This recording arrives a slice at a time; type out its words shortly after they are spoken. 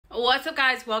What's up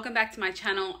guys, welcome back to my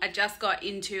channel. I just got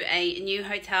into a new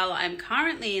hotel. I'm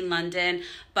currently in London,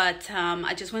 but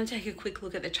I just want to take a quick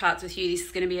look at the charts with you. This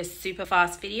is going to be a super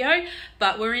fast video,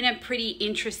 but we're in a pretty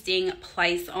interesting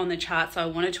place on the chart, so I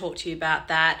want to talk to you about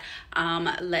that.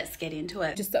 Let's get into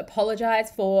it. Just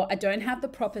apologize for I don't have the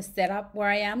proper setup where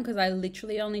I am because I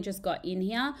literally only just got in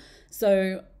here,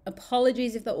 so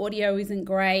apologies if the audio isn't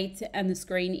great and the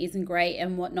screen isn't great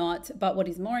and whatnot, but what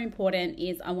is more important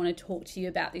is I want to talk to you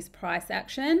about this price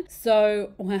action.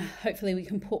 So hopefully we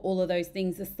can put all of those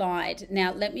things aside.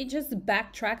 Now let me just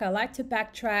backtrack. I like to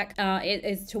backtrack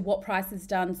as to what price has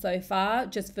done so far,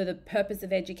 just for the purpose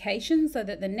of education, so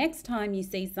that the next time you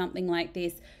see something like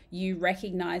this you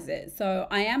recognize it. So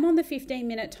I am on the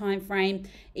 15-minute time frame.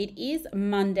 It is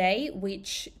Monday,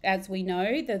 which, as we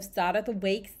know, the start of the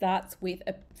week starts with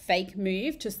a fake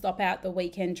move to stop out the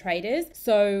weekend traders.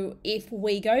 So if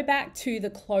we go back to the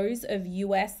close of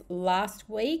US last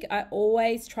week, I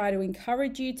always try to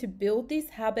encourage you to build this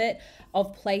habit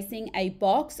of placing a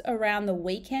box around the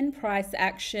weekend price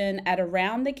action at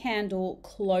around the candle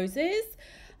closes.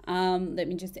 Let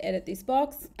me just edit this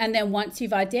box. And then once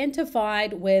you've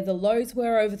identified where the lows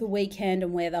were over the weekend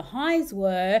and where the highs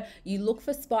were, you look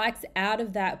for spikes out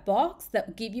of that box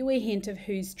that give you a hint of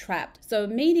who's trapped. So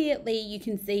immediately you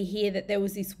can see here that there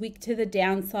was this wick to the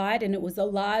downside, and it was a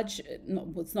large,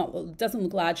 it doesn't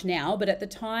look large now, but at the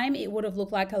time it would have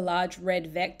looked like a large red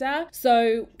vector.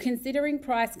 So considering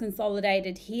price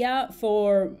consolidated here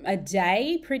for a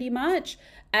day pretty much,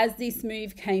 as this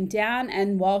move came down,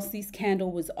 and whilst this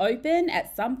candle was open,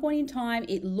 at some point in time,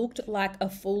 it looked like a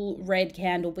full red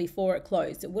candle before it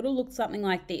closed. It would have looked something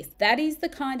like this. That is the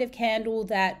kind of candle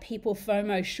that people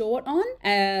FOMO short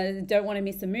on, don't want to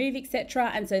miss a move,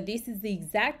 etc. And so this is the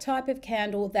exact type of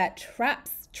candle that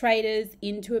traps traders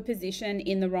into a position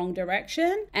in the wrong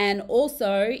direction, and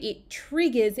also it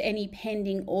triggers any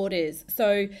pending orders.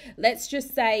 So let's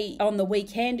just say on the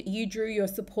weekend you drew your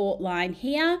support line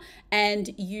here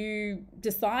and you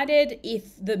decided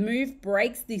if the move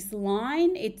breaks this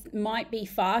line, it might be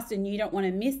fast and you don't want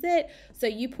to miss it, so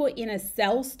you put in a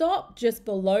sell stop just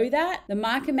below that. The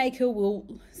market maker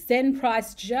will send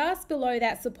price just below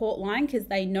that support line because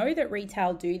they know that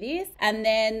retail do this, and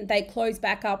then they close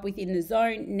back up within the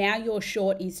zone. Now your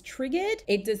short is triggered.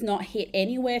 It does not hit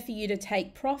anywhere for you to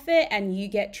take profit, and you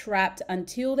get trapped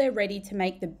until they're ready to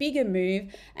make the bigger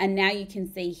move. And now you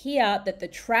can see here that the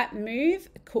trap move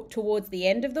towards the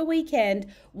end of the weekend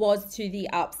was to the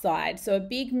upside. So a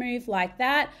big move like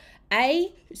that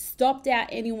stopped out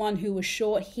anyone who was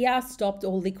short here, stopped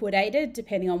or liquidated,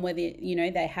 depending on whether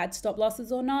they had stop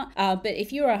losses or not. But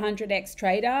if you're a 100x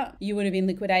trader, you would have been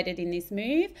liquidated in this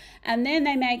move. And then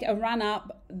they make a run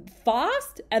up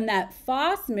fast, and that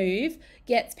fast move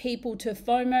gets people to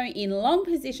FOMO in long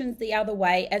positions the other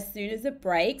way as soon as it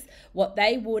breaks what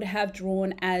they would have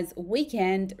drawn as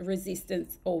weekend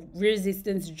resistance or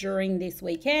resistance during this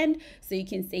weekend. So you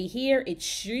can see here it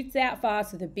shoots out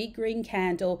fast with a big green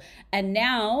candle, and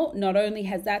now not only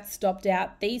has that stopped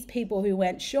out these people who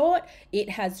went short, it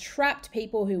has trapped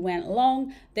people who went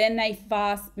long. Then they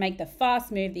make the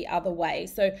fast move the other way.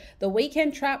 So the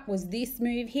weekend trap was this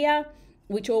move here,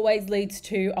 which always leads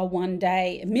to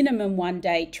a minimum one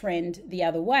day trend the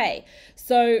other way.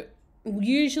 So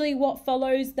usually what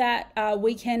follows that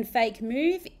weekend fake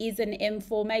move is an M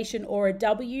formation or a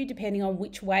W, depending on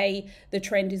which way the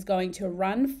trend is going to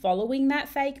run following that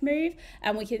fake move.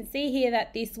 And we can see here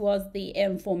that this was the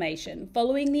M formation.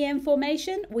 Following the M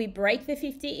formation, we break the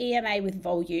 50 EMA with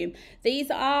volume. These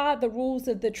are the rules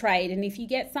of the trade, and if you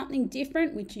get something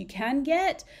different, which you can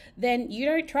get, then you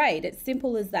don't trade. It's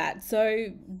simple as that. So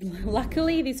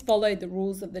luckily this followed the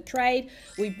rules of the trade.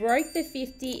 We broke the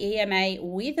 50 EMA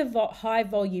with a high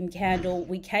volume candle.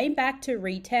 We came back to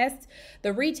retest.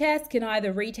 The retest can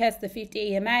either retest the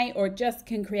 50 EMA, or it just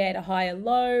can create a higher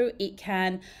low. It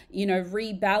can,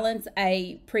 rebalance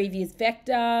a previous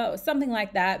vector or something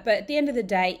like that. But at the end of the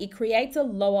day, it creates a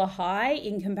lower high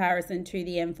in comparison to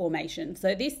the M formation.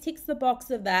 So this ticks the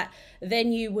box of that.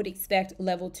 Then you would expect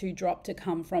level 2 drop to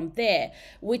come from there,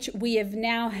 which we have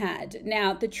now had.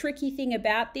 Now, the tricky thing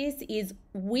about this is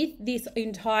with this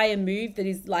entire move that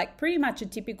is like pretty much a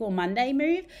typical Monday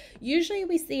move, usually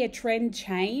we see a trend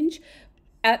change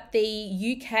at the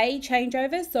UK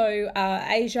changeover. So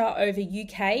Asia over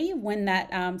UK, when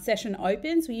that session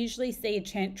opens, we usually see a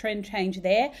trend change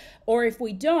there. Or if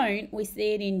we don't, we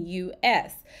see it in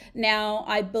US. Now,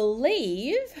 I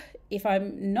believe, if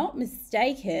I'm not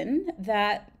mistaken,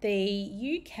 that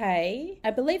the UK,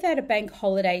 I believe they had a bank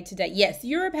holiday today. Yes,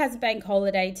 Europe has a bank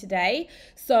holiday today.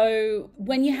 So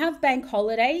when you have bank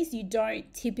holidays, you don't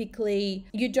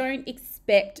expect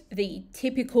expect the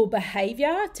typical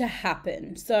behavior to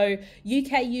happen. So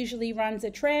UK usually runs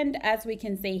a trend. As we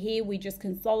can see here, we just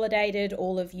consolidated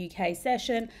all of UK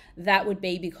session. That would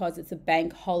be because it's a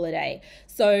bank holiday.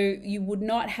 So you would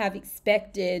not have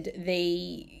expected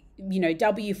the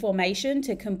W formation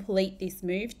to complete this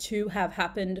move to have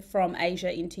happened from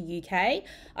Asia into UK.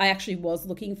 I actually was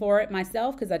looking for it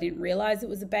myself because I didn't realize it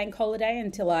was a bank holiday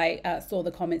until I saw the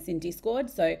comments in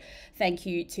Discord. So thank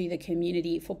you to the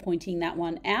community for pointing that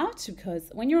one out,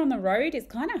 because when you're on the road, it's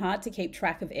kind of hard to keep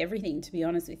track of everything, to be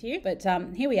honest with you. But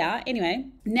here we are. Anyway,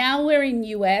 now we're in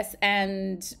US,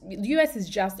 and US has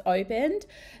just opened.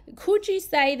 Could you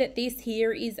say that this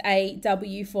here is a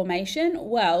W formation?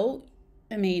 Well,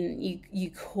 I mean, you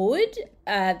could.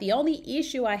 The only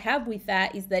issue I have with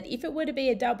that is that if it were to be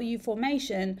a W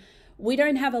formation, we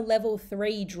don't have a level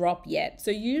 3 drop yet. So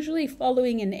usually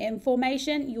following an M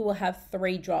formation, you will have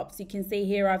 3 drops. You can see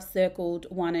here I've circled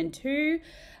 1 and 2.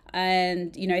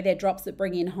 And they're drops that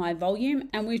bring in high volume,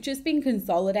 and we've just been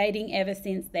consolidating ever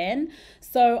since then.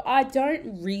 So I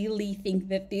don't really think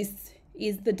that this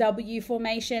is the W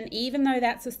formation, even though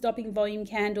that's a stopping volume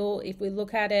candle. If we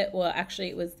look at it, well, actually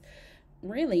it was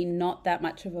really not that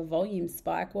much of a volume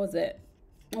spike, was it?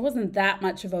 It wasn't that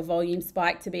much of a volume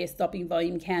spike to be a stopping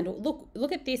volume candle.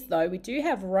 Look at this though. We do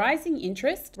have rising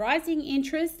interest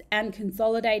and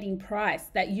consolidating price.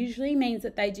 That usually means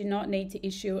that they do not need to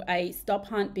issue a stop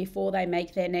hunt before they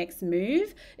make their next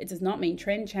move. It does not mean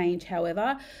trend change,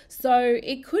 however. So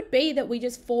it could be that we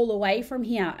just fall away from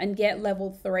here and get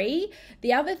level 3.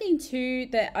 The other thing too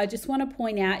that I just want to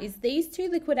point out is these 2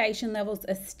 liquidation levels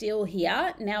are still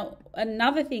here. Now,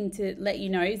 another thing to let you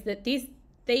know is that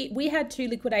we had 2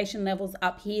 liquidation levels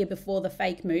up here before the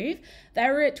fake move. They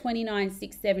were at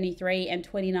 29,673 and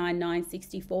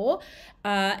 29,964.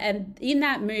 And in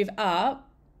that move up,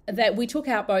 that we took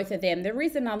out both of them. There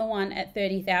is another one at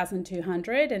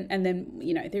 30,200, and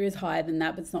then there is higher than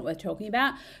that, but it's not worth talking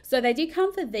about. So they did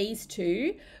come for these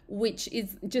 2, which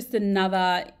is just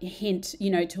another hint,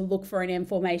 to look for an M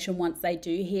formation once they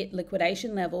do hit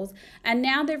liquidation levels. And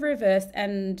now they've reversed,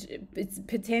 and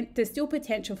there's still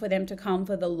potential for them to come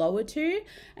for the lower 2,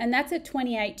 and that's at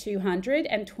 28,200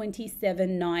 and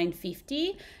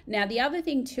 27,950. Now the other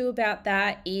thing too about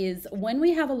that is when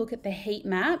we have a look at the heat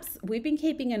maps, we've been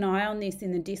keeping an eye on this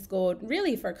in the Discord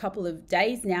really for a couple of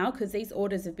days now, because these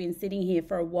orders have been sitting here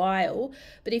for a while.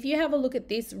 But if you have a look at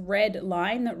this red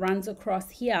line that runs across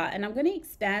here, and I'm going to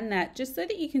expand that just so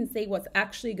that you can see what's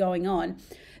actually going on.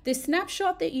 The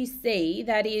snapshot that you see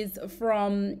that is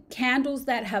from candles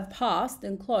that have passed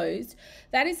and closed,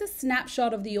 that is a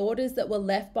snapshot of the orders that were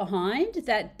left behind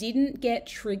that didn't get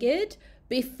triggered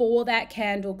before that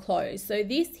candle closed. So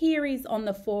this here is on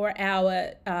the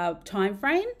 4-hour time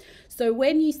frame. So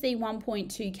when you see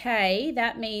 1.2K,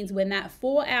 that means when that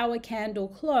 4-hour candle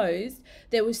closed,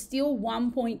 there was still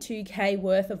 1.2K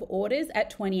worth of orders at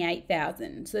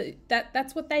 28,000. So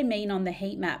that's what they mean on the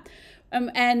heat map.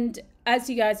 And as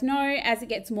you guys know, as it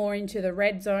gets more into the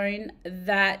red zone,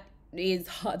 that is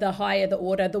the higher the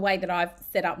order, the way that I've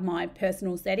set up my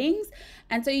personal settings.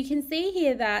 And so you can see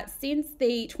here that since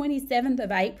the 27th of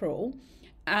April,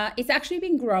 it's actually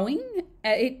been growing.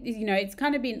 It's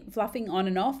kind of been fluffing on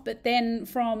and off, but then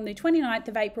from the 29th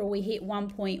of April, we hit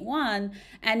 1.1,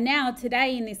 and now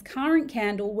today in this current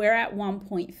candle, we're at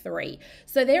 1.3.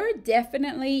 So there are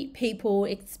definitely people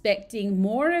expecting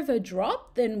more of a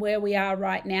drop than where we are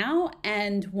right now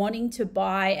and wanting to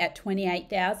buy at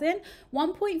 28,000.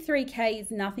 1.3K is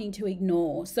nothing to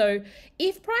ignore. So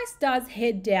if price does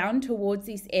head down towards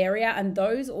this area and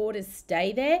those orders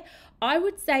stay there, I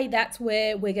would say that's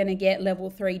where we're going to get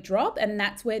level 3 drop, and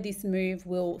that's where this move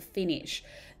will finish.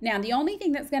 Now, the only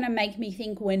thing that's going to make me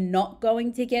think we're not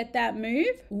going to get that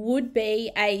move would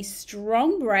be a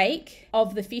strong break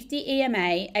of the 50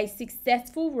 EMA, a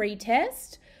successful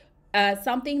retest,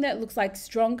 something that looks like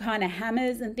strong kind of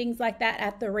hammers and things like that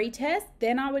at the retest.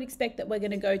 Then I would expect that we're going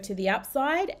to go to the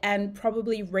upside and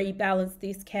probably rebalance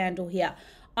this candle here.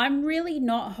 I'm really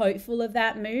not hopeful of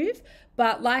that move,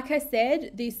 but like I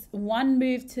said, this one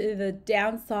move to the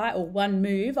downside, or one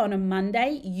move on a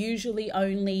Monday, usually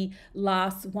only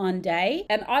lasts one day.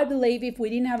 And I believe if we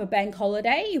didn't have a bank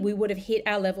holiday, we would have hit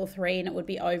our level 3 and it would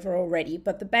be over already.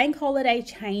 But the bank holiday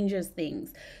changes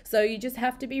things. So you just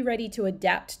have to be ready to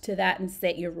adapt to that and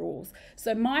set your rules.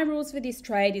 So my rules for this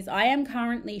trade is I am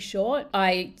currently short.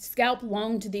 I scalped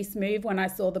long to this move when I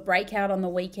saw the breakout on the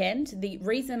weekend. The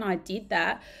reason I did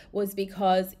that that was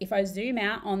because if I zoom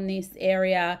out on this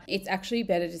area, it's actually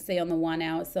better to see on the 1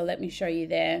 hour. So let me show you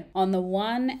there. On the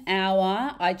 1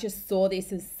 hour, I just saw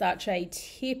this as such a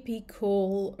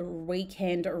typical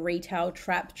weekend retail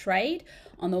trap trade.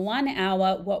 On the 1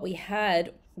 hour, what we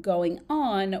had going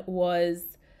on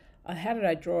was, how did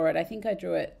I draw it? I think I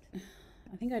drew it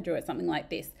something like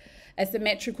this. A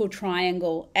symmetrical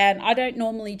triangle. And I don't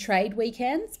normally trade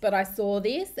weekends, but I saw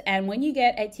this, and when you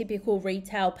get a typical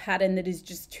retail pattern that is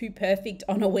just too perfect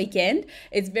on a weekend,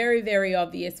 it's very, very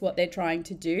obvious what they're trying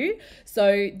to do.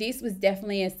 So this was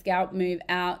definitely a scalp move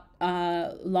out,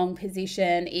 long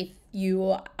position. If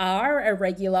you are a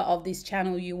regular of this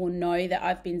channel, you will know that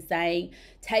I've been saying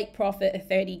take profit at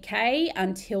 30K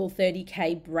until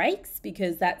 30K breaks,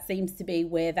 because that seems to be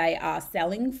where they are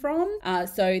selling from.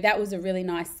 So that was a really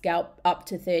nice scalp up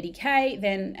to 30K.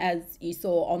 Then, as you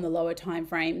saw on the lower time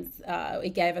frames,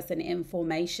 it gave us an M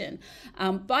formation.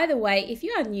 By the way, if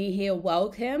you are new here,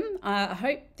 welcome. I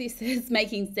hope this is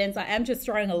making sense. I am just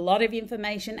throwing a lot of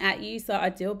information at you, so I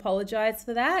do apologize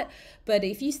for that. But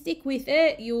if you stick with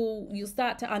it, you'll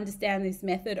start to understand this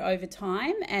method over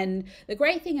time. And the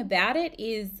great thing about it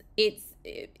is it's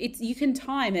you can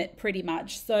time it pretty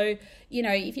much. So, you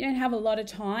know, if you don't have a lot of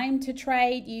time to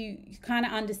trade, you kind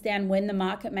of understand when the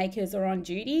market makers are on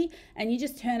duty, and you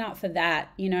just turn up for that,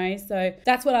 you know. So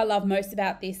that's what I love most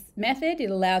about this method.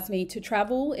 It allows me to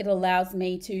travel. It allows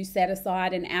me to set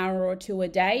aside an hour or two a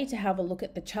day to have a look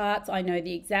at the charts. I know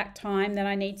the exact time that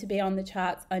I need to be on the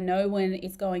charts. I know when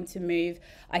it's going to move.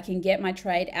 I can get my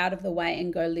trade out of the way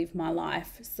and go live my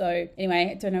life. So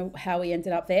anyway, I don't know how we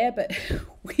ended up there, but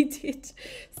we did.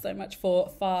 So much for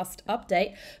fast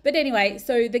update. But anyway,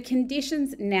 so the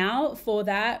conditions now for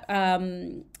that,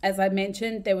 as I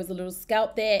mentioned, there was a little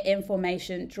scalp there, M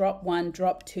formation, drop 1,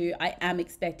 drop 2. I am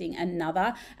expecting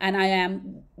another, and I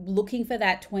am looking for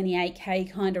that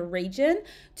 28K kind of region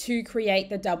to create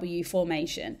the W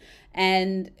formation.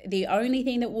 And the only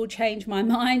thing that will change my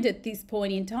mind at this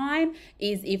point in time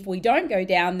is if we don't go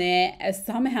down there, as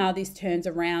somehow this turns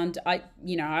around. I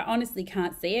honestly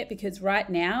can't see it, because right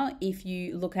now, if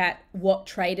you look at what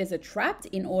traders are trapped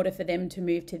in order for them to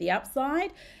move to the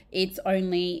upside, it's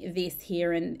only this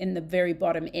here in the very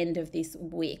bottom end of this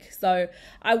wick. So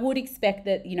I would expect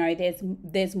that, you know,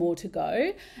 there's more to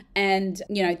go. And,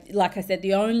 you know, like I said,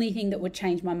 the only thing that would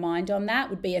change my mind on that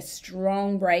would be a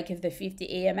strong break of the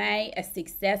 50 EMA, a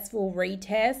successful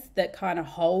retest that kind of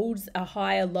holds a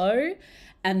higher low,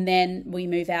 and then we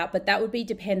move out. But that would be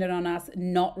dependent on us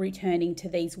not returning to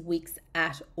these wicks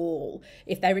at all.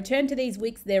 If they return to these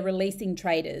wicks, they're releasing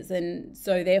traders, and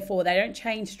so therefore they don't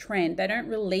change trend. They don't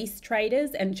release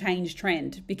traders and change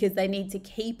trend, because they need to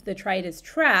keep the traders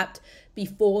trapped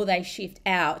before they shift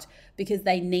out, because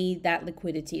they need that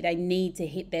liquidity. They need to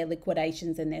hit their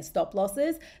liquidations and their stop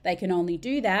losses. They can only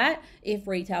do that if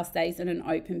retail stays in an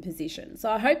open position.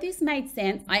 So I hope this made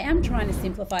sense. I am trying to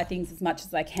simplify things as much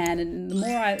as I can, and the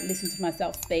more I listen to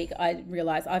myself speak, I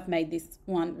realize I've made this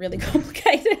one really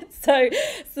complicated. So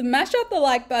smash up the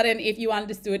like button if you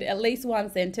understood at least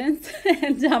one sentence,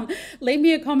 and leave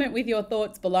me a comment with your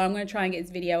thoughts below. I'm going to try and get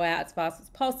this video out as fast as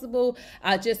possible.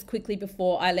 Just quickly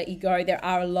before I let you go, there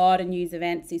are a lot of news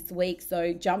events this week,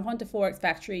 so jump onto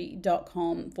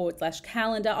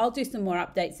forexfactory.com/calendar. I'll do some more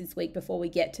updates this week before we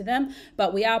get to them,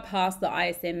 but we are past the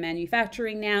ISM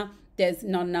manufacturing now. There's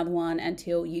not another one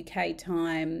until UK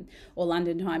time or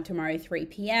London time tomorrow, 3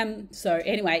 p.m. So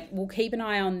anyway, we'll keep an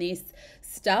eye on this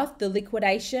stuff. The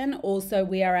liquidation, also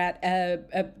we are at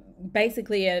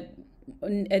basically a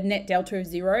net delta of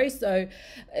 0. So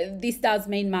this does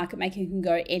mean market making can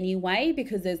go any way,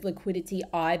 because there's liquidity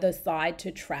either side to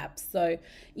trap. So,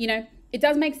 you know, it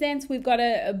does make sense. We've got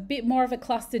a bit more of a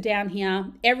cluster down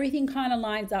here. Everything kind of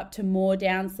lines up to more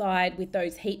downside with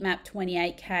those heat map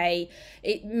 28K.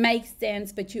 It makes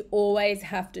sense, but you always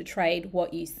have to trade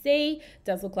what you see. It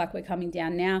does look like we're coming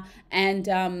down now. And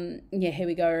yeah, here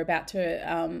we go. We're about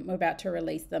to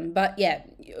release them. But yeah,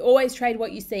 always trade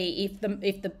what you see.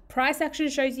 If the price action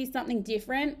shows you something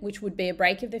different, which would be a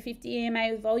break of the 50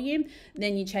 EMA volume,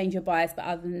 then you change your bias. But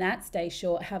other than that, stay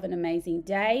short. Have an amazing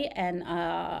day, and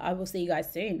I will see you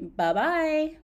guys soon. Bye bye.